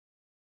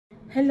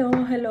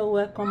Hello,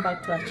 welcome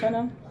back to our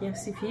channel.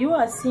 Yes, if you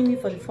are seeing me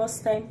for the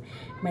first time,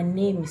 my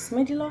name is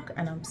Medilock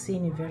and I'm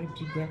saying a very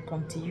big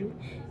welcome to you.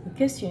 In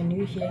case you're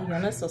new here, you are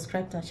not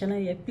subscribed to our channel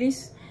yet,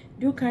 please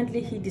do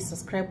kindly hit the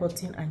subscribe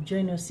button and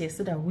join us here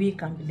so that we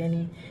can be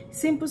learning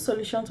simple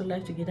solution to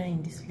life together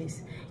in this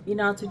place.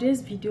 In our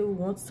today's video, we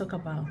want to talk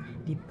about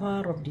the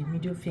power of the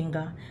middle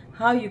finger,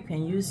 how you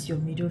can use your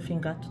middle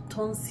finger to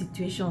turn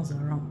situations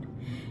around.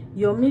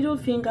 Your middle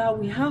finger,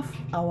 we have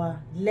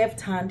our left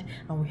hand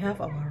and we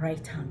have our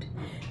right hand,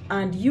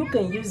 and you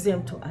can use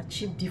them to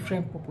achieve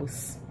different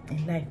purposes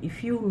in life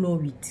if you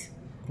know it.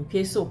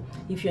 Okay, so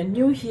if you're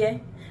new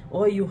here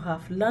or you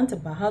have learned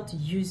about how to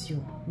use your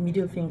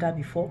middle finger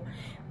before,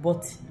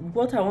 but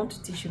what I want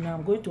to teach you now,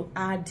 I'm going to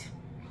add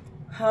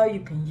how you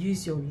can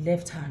use your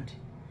left hand.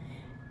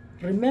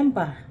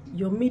 Remember,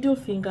 your middle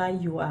finger,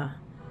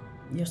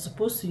 you're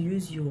supposed to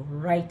use your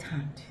right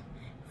hand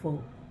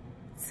for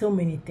so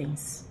many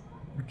things.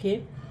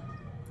 Okay,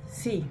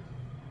 see,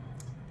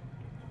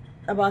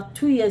 about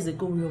 2 years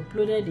ago we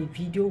uploaded a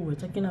video. We're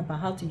talking about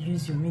how to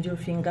use your middle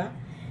finger,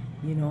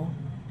 you know,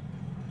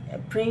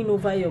 praying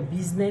over your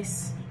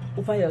business,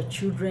 over your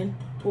children,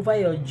 over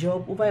your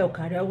job, over your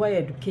career, over your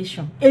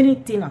education,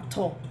 anything at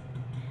all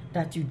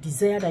that you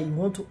desire, that you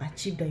want to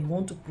achieve, that you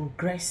want to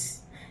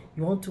progress,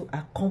 you want to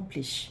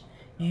accomplish.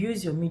 You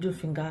use your middle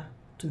finger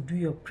to do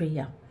your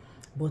prayer,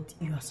 but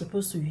you are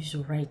supposed to use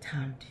your right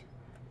hand.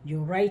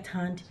 Your right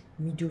hand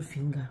middle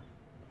finger.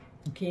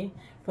 Okay,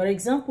 for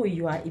example,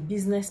 you are a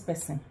business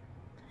person.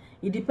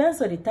 It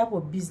depends on the type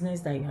of business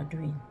that you are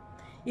doing.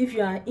 If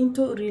you are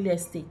into real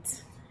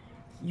estate,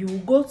 you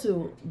go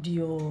to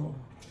your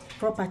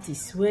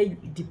properties,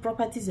 the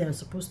properties that you're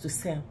supposed to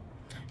sell.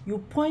 You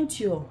point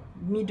your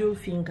middle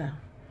finger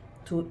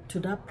to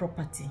that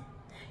property.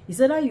 It's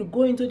either you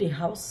go into the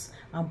house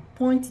and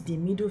point the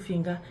middle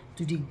finger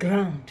to the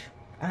ground,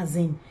 as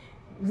in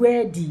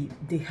where the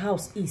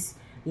house is.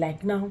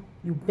 Like now,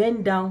 you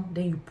bend down,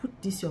 then you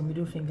put this your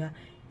middle finger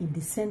in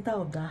the center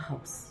of that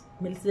house.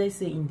 Let's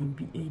say in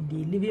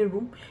the living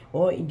room,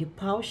 or in the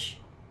porch,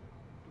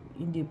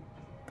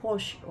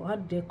 or how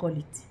do they call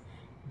it?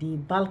 The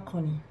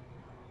balcony,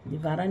 the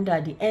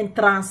veranda, the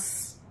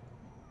entrance.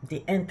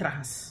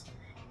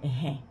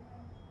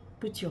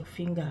 Put your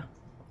finger.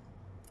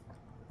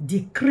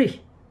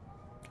 Decree.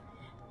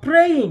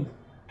 Praying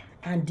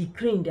and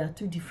decreeing, they are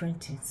two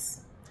different things.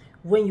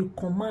 When you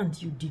command,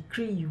 you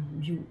decree,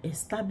 you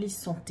establish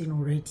something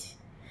already.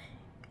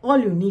 All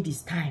you need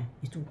is time.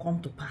 It will come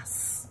to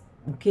pass.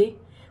 Okay?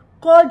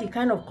 Call the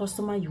kind of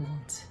customer you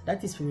want.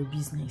 That is for your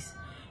business.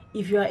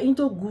 If you are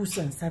into goods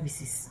and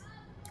services,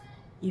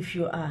 if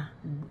you are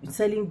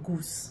selling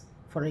goods,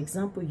 for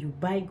example, you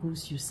buy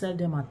goods, you sell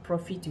them at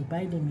profit, you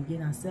buy them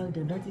again and sell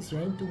them. That is, you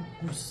are into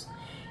goods.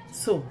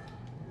 So,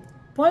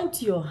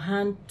 point your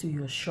hand to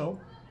your shop,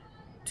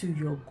 to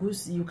your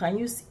goods. You can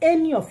use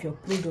any of your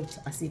products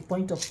as a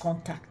point of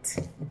contact.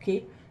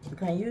 Okay, you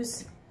can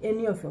use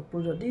any of your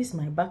products. This is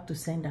my back to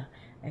sender.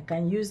 I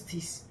can use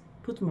this,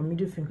 put my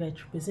middle finger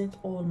to represent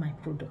all my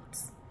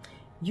products.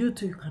 You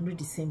too, you can do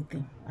the same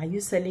thing. Are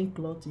you selling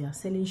clothes? You are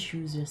selling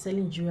shoes, you're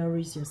selling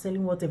jewelry, you're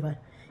selling whatever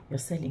you're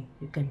selling,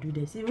 you can do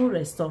this. Even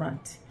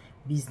restaurant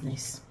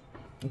business.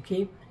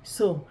 Okay,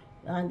 so,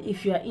 and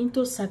if you are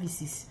into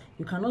services,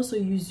 you can also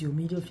use your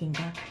middle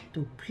finger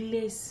to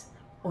place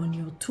on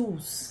your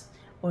tools,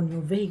 on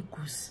your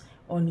vehicles,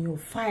 on your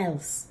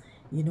files,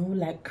 you know,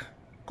 like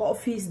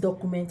office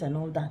document and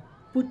all that.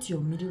 Put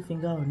your middle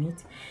finger on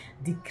it,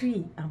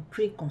 decree and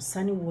pray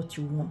concerning what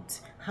you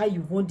want, how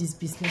you want this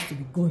business to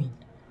be going,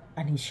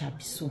 and it shall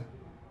be so.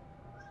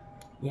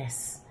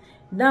 Yes.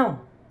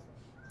 Now,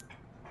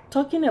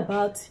 talking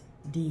about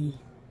the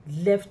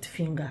left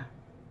finger.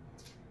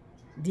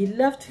 The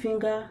left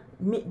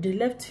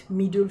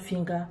middle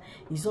finger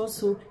is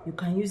also, you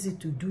can use it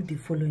to do the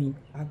following.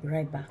 I'll be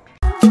right back.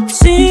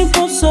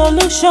 Simple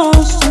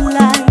solutions to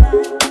life.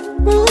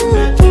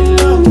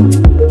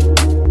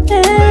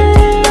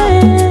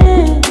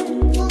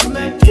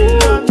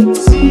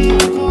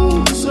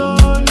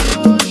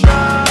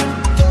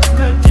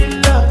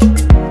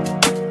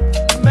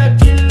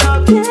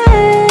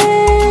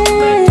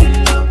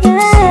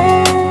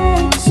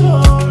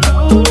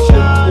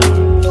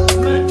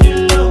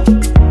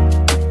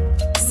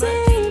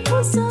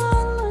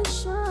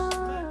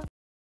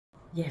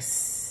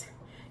 Yes,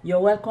 you're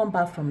welcome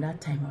back from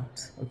that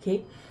timeout.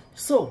 Okay,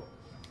 so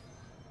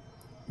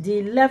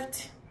the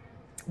left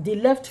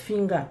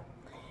finger,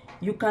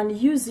 you can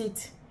use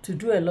it to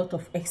do a lot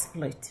of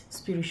exploit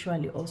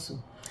spiritually.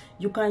 Also,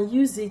 you can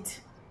use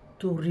it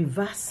to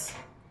reverse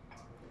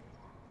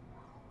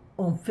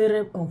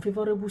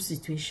unfavorable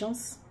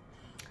situations.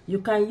 You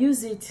can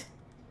use it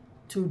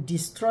to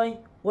destroy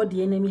what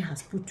the enemy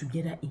has put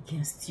together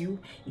against you,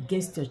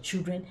 against your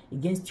children,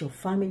 against your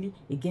family,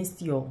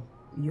 against your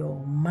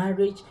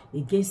marriage,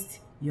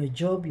 against your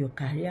job, your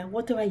career,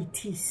 whatever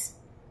it is.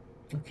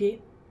 Okay,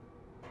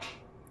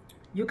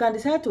 you can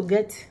decide to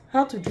get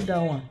how to do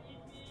that one.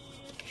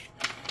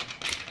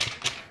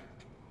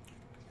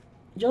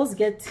 Just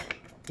get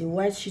a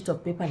white sheet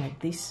of paper like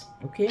this,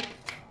 okay?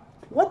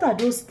 What are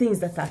those things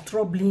that are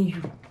troubling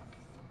you?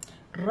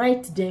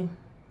 Write them,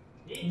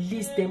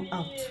 list them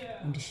out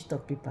on the sheet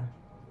of paper.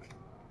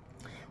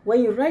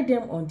 When you write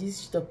them on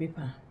this sheet of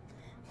paper,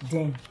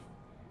 then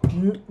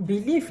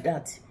believe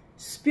that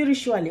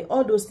spiritually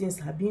all those things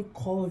have been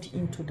called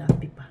into that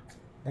paper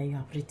that you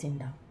have written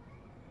down.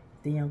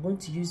 Then you are going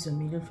to use your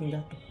middle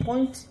finger to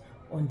point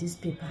on this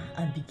paper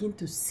and begin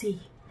to say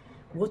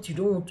what you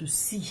don't want to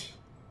see,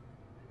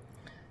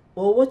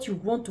 or what you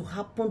want to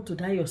happen to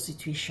that your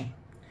situation.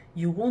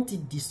 You want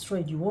it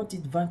destroyed, you want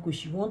it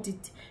vanquished, you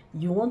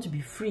want to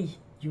be free,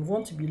 you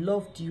want to be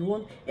loved, you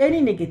want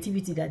any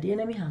negativity that the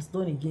enemy has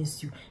done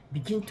against you,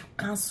 begin to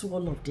cancel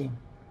all of them.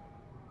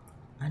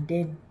 And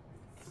then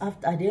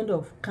at the end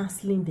of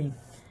canceling them,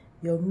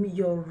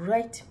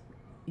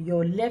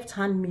 your left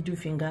hand middle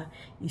finger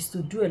is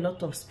to do a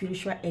lot of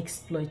spiritual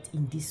exploit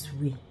in this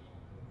way.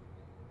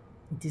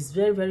 It is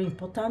very, very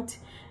important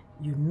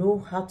you know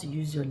how to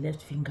use your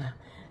left finger.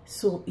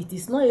 So it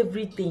is not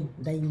everything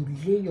that you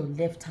lay your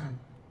left hand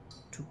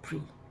to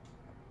pray.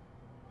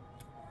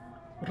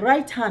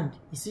 Right hand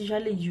is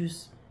usually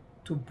used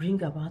to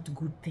bring about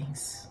good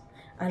things,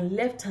 and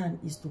left hand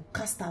is to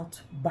cast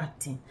out bad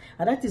things.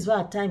 And that is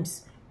why at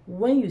times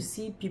when you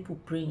see people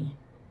praying,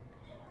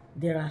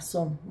 there are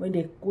some, when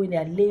they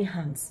are laying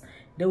hands,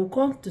 they will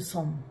come to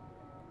some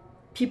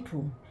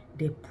people,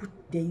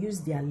 they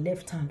use their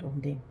left hand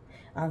on them,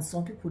 and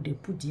some people they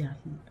put their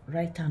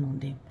right hand on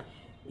them.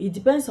 It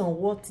depends on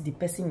what the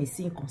person is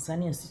seeing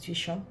concerning a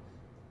situation.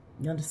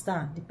 You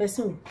understand? The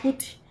person will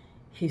put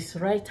his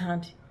right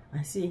hand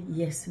and say,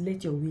 yes,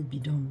 let your will be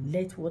done.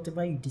 Let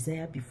whatever you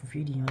desire be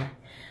fulfilled in your life.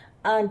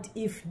 And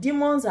if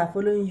demons are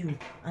following you,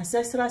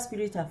 ancestral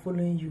spirits are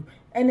following you,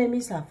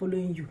 enemies are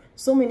following you,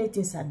 so many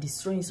things are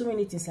destroying, so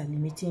many things are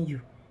limiting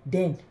you,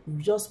 then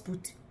you just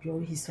put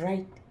his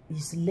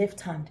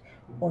left hand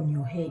on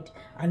your head,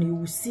 and you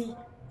will see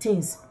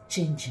things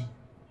changing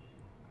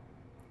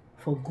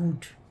for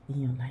good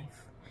in your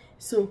life.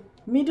 So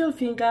middle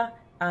finger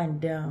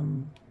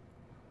and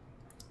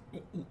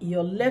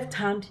your left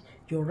hand,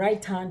 your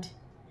right hand,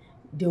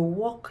 they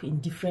work in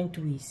different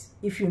ways.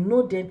 If you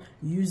know them,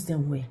 use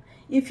them well.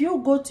 If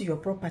you go to your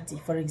property,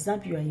 for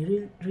example, you are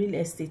a real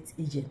estate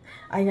agent,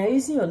 and you are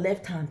using your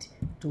left hand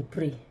to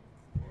pray,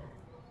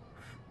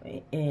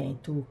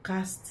 to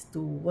cast, to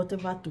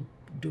whatever,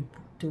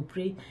 to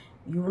pray,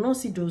 you will not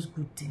see those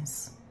good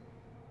things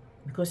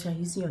because you are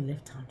using your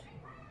left hand.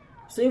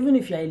 So even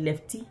if you are a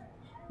lefty,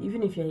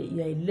 even if you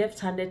are a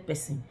left-handed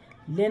person,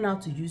 learn how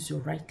to use your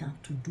right hand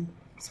to do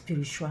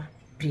spiritual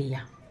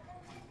prayer.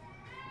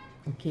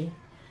 Okay?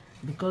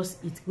 Because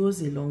it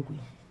goes a long way.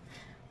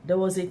 There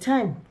was a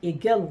time a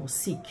girl was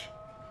sick,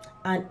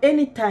 and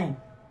anytime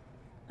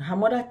her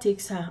mother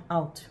takes her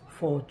out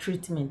for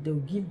treatment, they will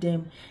give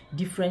them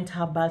different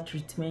herbal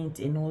treatment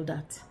and all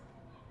that.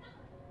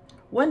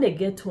 When they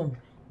get home,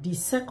 the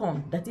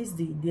second, that is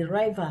the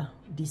rival,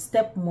 the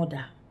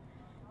stepmother,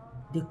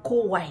 the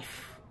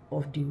co-wife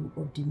of the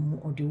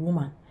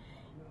woman,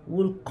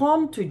 will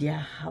come to their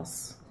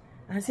house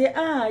and say,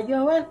 you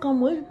are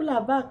welcome, when people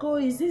are back, oh,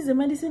 is this the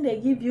medicine they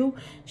give you?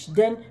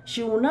 Then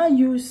she will now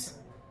use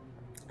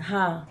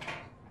her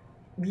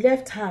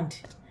left hand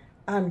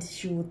and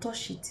she will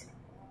touch it.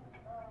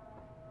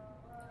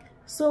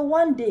 So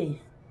one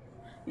day,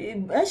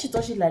 when she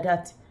touched it like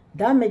that,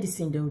 that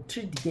medicine, they will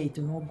treat the girl, it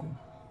will not go.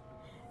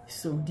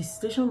 So the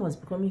situation was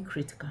becoming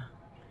critical.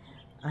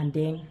 And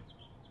then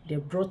they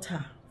brought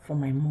her for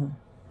my mom.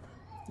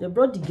 They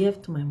brought the girl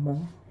to my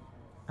mom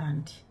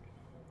and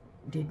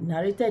they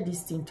narrated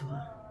this thing to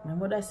her. My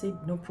mother said,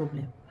 no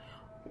problem.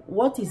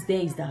 What is there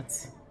is that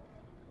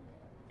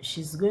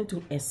she's going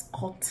to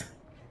escort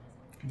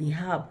the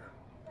herb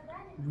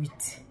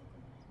with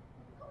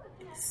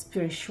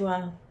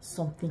spiritual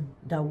something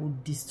that will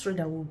destroy,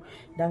 that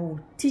will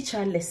teach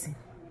her lesson.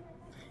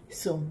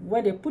 So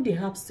when they put the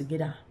herbs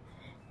together,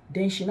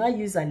 then she now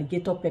used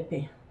alligator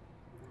pepper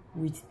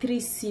with 3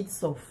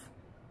 seeds of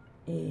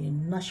a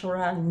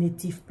natural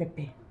native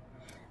pepper,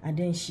 and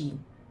then she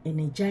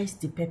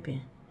energized the pepper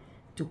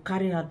to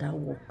carry out that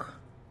work.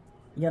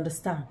 You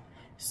understand?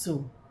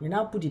 So you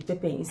now put the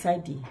pepper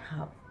inside the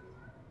herb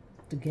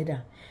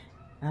together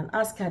and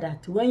ask her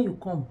that when you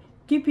come,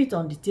 keep it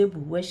on the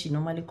table where she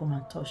normally come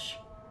and touch.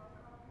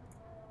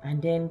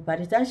 And then by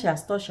the time she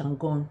has touched and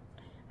gone,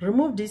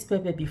 remove this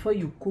pepper before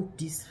you cook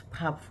this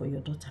herb for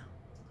your daughter.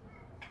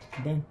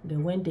 Then they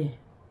went there.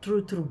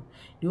 True.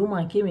 The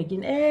woman came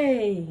again.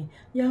 Hey,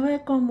 you're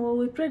welcome. Oh,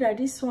 we pray that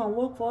this one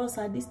work for us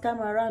at this time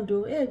around.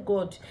 Oh, hey,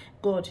 God,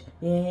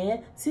 yeah,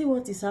 see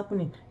what is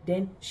happening.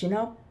 Then she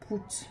now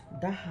put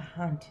that her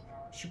hand.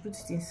 She put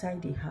it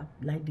inside the herb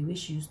like the way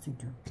she used to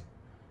do.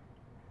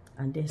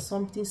 And then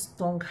something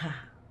stung her.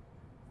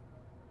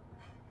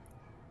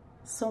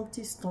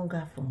 Something stung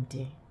her from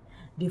there.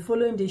 The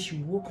following day, she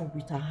woke up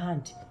with her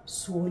hand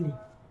swollen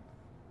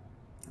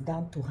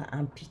down to her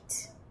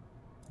armpit.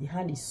 The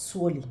hand is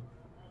swollen.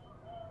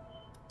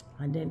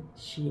 And then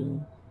she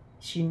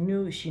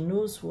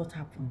knows what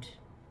happened.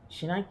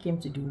 She now came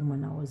to the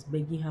woman. I was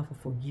begging her for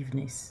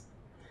forgiveness.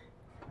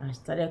 I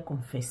started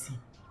confessing.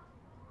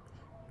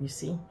 You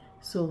see?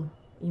 So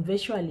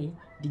eventually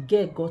the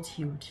girl got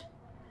healed.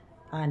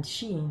 And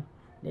she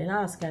then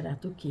asked her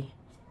that, okay,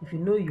 if you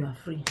know you are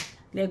free,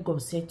 let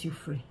God set you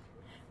free.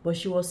 But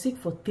she was sick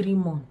for 3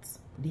 months.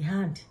 The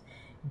hand,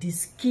 the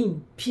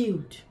skin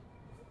peeled.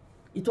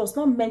 It was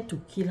not meant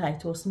to kill her.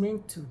 It was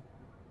meant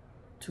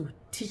to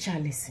teach her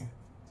a lesson.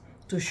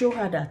 To show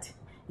her that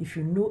if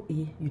you know A,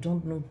 you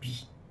don't know B.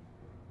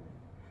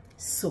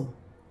 So,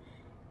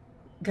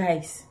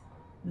 guys,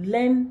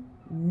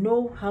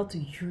 know how to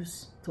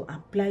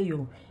apply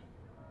your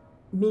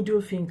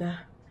middle finger,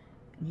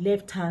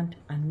 left hand,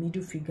 and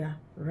middle finger,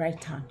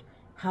 right hand.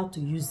 How to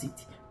use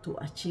it to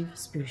achieve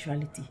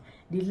spirituality.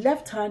 The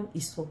left hand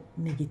is for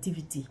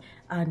negativity,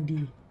 and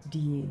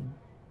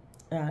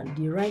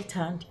the right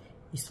hand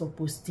is for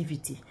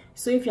positivity.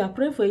 So if you are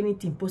praying for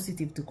anything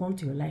positive to come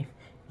to your life,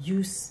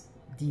 use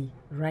the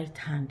right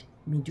hand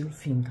middle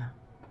finger.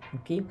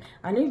 Okay?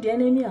 And if the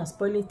enemy are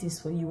spoiling things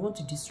for you, you want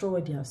to destroy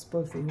what they have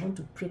spoiled for you, you want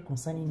to pray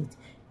concerning it,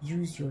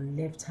 use your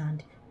left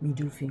hand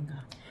middle finger.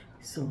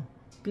 So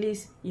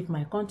please, if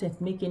my content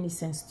make any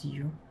sense to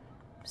you,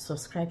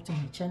 subscribe to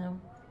my channel.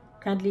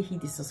 Kindly hit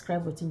the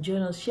subscribe button,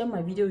 join us, share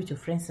my video with your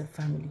friends and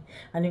family.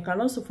 And you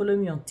can also follow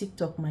me on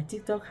TikTok. My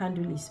TikTok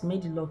handle is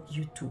Medilock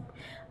YouTube,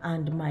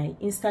 and my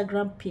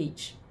Instagram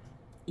page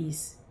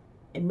is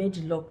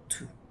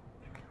Medilock2.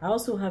 I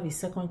also have a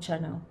second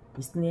channel.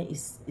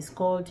 It's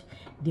called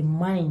The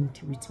Mind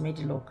with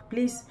Medilock.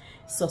 Please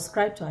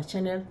subscribe to our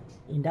channel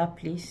in that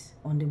place,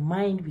 on The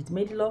Mind with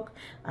Medilock,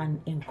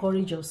 and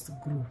encourage us to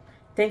grow.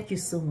 Thank you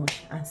so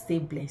much and stay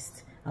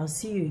blessed. I'll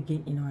see you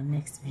again in our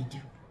next video.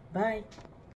 Bye.